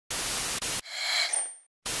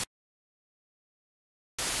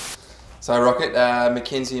So Rocket,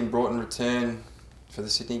 Mackenzie and Broughton return for the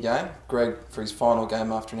Sydney game. Greg for his final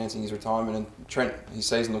game after announcing his retirement, and Trent, his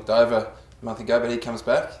season looked over a month ago, but he comes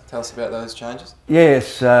back. Tell us about those changes.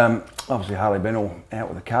 Yes, obviously Harley Bennell out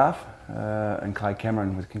with a calf, and Clay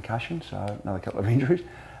Cameron with concussion, so another couple of injuries.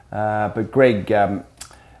 But Greg had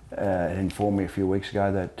informed me a few weeks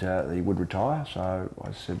ago that he would retire, so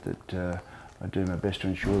I said that I'd do my best to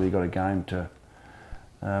ensure that he got a game to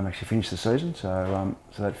actually finish the season, so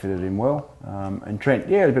that fitted in well. And Trent,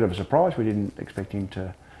 yeah, a bit of a surprise. We didn't expect him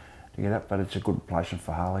to get up, but it's a good replacement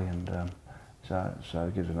for Harley, and so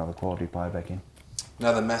it gives another quality player back in.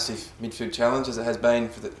 Another massive midfield challenge, as it has been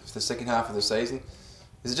for the second half of the season.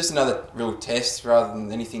 Is it just another real test rather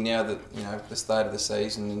than anything now that, you know, the start of the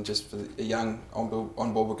season and just for a young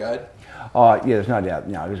on-ball brigade? Oh yeah, there's no doubt.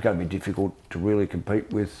 You know, it's going to be difficult to really compete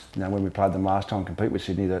with, you know, when we played them last time, compete with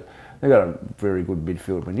Sydney. That they've got a very good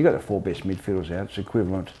midfield. When you've got the four best midfielders out, it's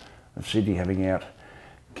equivalent of Sydney having out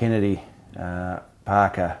Kennedy,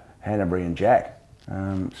 Parker, Hanbury and Jack.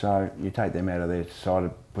 So you take them out of their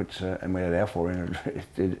side, and we had our four in it,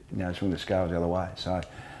 you know, swing the scales the other way. So.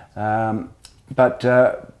 But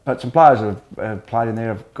some players that have played in there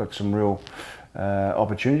have got some real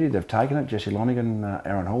opportunity. They've taken it. Jesse Lonigan,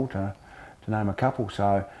 Aaron Hall, to name a couple.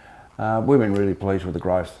 So we've been really pleased with the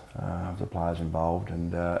growth of the players involved.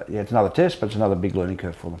 And yeah, it's another test, but it's another big learning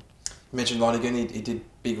curve for them. You mentioned Lonigan. He did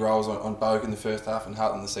big roles on Bogue in the first half and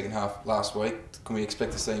Hart in the second half last week. Can we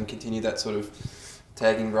expect to see him continue that sort of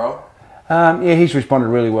tagging role? Yeah, he's responded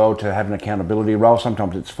really well to having an accountability role.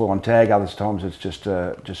 Sometimes it's full on tag, other times it's just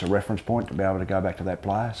a reference point to be able to go back to that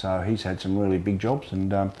player. So he's had some really big jobs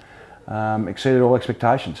and exceeded all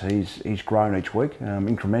expectations. He's grown each week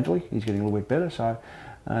incrementally. He's getting a little bit better. So,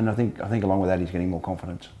 and I think along with that he's getting more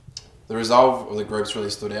confidence. The resolve of the group's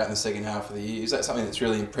really stood out in the second half of the year. Is that something that's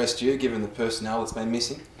really impressed you, given the personnel that's been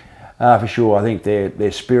missing? For sure. I think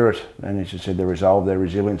their spirit, and as you said, their resolve, their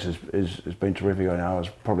resilience has been terrific. I know I was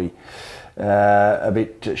probably a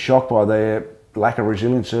bit shocked by their lack of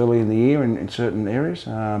resilience early in the year in certain areas,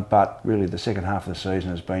 but really the second half of the season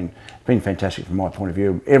has been fantastic from my point of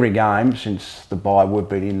view. Every game since the bye, we've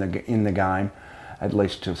been in the game at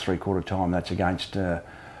least to three-quarter time. That's against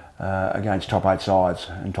top 8 sides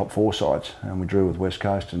and top 4 sides, and we drew with West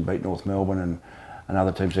Coast and beat North Melbourne, and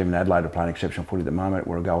other teams, even Adelaide, are playing exceptional footy at the moment.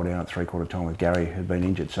 We're a goal down at three-quarter time with Gary, who'd been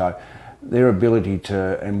injured. So their ability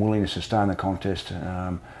to and willingness to stay in the contest,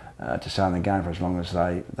 to stay in the game for as long as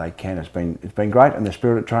they can, it's been great, and the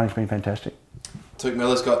spirit of training's been fantastic. Tuke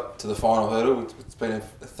Miller's got to the final hurdle. It's been a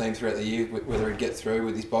theme throughout the year whether he'd get through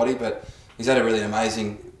with his body, but he's had a really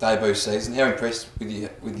amazing debut season. How impressed with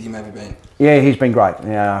him have you been? Yeah, he's been great.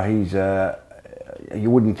 He's you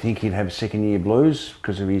wouldn't think he'd have second-year blues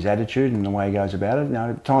because of his attitude and the way he goes about it.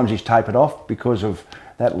 At times he's tapered off because of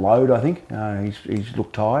that load, I think. He's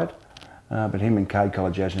looked tired. But him and Cade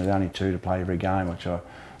College-Jasna are the only two to play every game, which I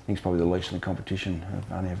think is probably the least in the competition,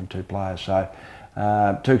 of only having 2 players. So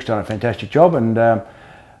Tuke's done a fantastic job and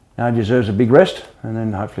deserves a big rest, and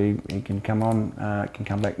then hopefully he can come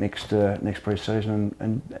back next pre-season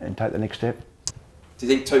and take the next step. Do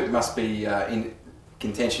you think Tuke must be in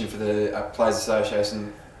contention for the Players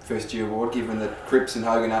Association First Year Award, given that Cripps and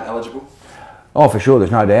Hogan aren't eligible? Oh, for sure, there's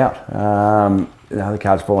no doubt. The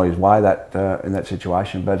cards fall his way in that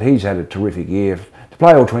situation, but he's had a terrific year. To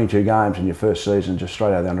play all 22 games in your first season, just straight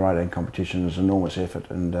out of the under-18 competition, is an enormous effort.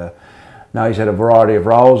 And he's had a variety of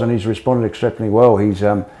roles, and he's responded exceptionally well. His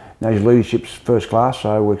leadership's first class,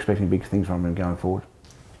 so we're expecting big things from him going forward.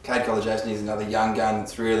 Cade College-Jasna is another young gun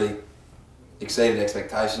that's really exceeded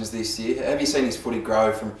expectations this year. Have you seen his footy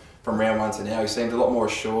grow from round 1 to now? He seemed a lot more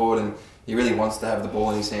assured, and he really wants to have the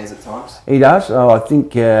ball in his hands at times. He does. I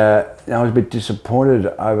think I was a bit disappointed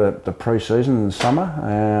over the pre-season and the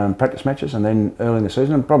summer practice matches, and then early in the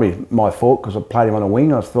season. And probably my fault because I played him on a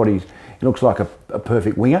wing. I thought he looks like a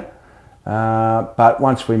perfect winger. But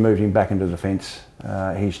once we moved him back into defence,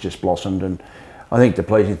 he's just blossomed. And I think the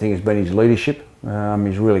pleasing thing has been his leadership.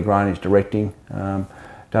 He's really grown his directing.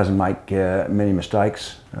 Doesn't make many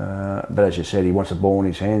mistakes, but as you said, he wants the ball in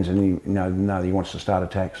his hands, and he wants to start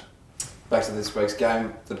attacks. Back to this week's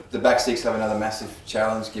game, the back six have another massive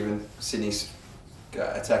challenge given Sydney's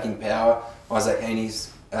attacking power. Isaac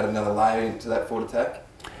Heaney's added another layer into that forward attack.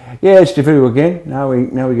 Yeah, it's difficult again. Now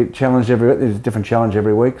we get challenged there's a different challenge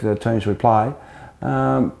every week, the teams we play.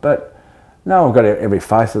 But no, I've got every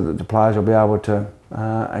faith that the players will be able to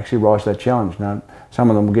actually rise to that challenge. Now, some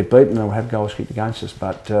of them will get beaten, they'll have goals kicked against us,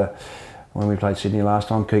 but when we played Sydney last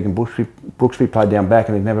time, Keegan Brooksby played down back,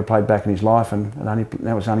 and he'd never played back in his life, and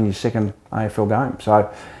that was only his second AFL game. So,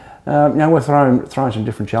 we're throwing some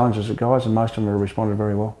different challenges at guys, and most of them have responded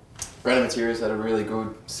very well. Brandon Material's had a really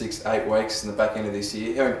good 6-8 weeks in the back end of this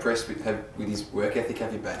year. How impressed with his work ethic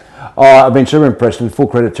have you been? Oh, I've been super impressed, and full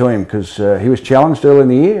credit to him, because he was challenged early in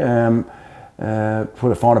the year.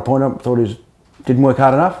 Put a finer point up, thought he didn't work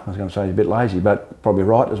hard enough. I was going to say he's a bit lazy, but probably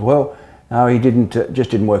right as well. No, he just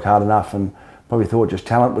didn't work hard enough, and probably thought just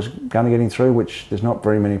talent was going to get him through, which there's not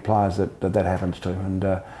very many players that happens to. And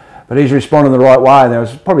but he's responded the right way. There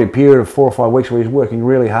was probably a period of 4 or 5 weeks where he was working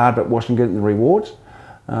really hard but wasn't getting the rewards.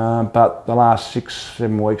 But the last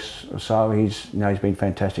 6-7 weeks or so, he's been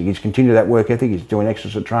fantastic. He's continued that work ethic. He's doing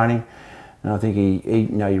extras at training, and I think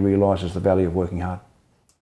he realises the value of working hard.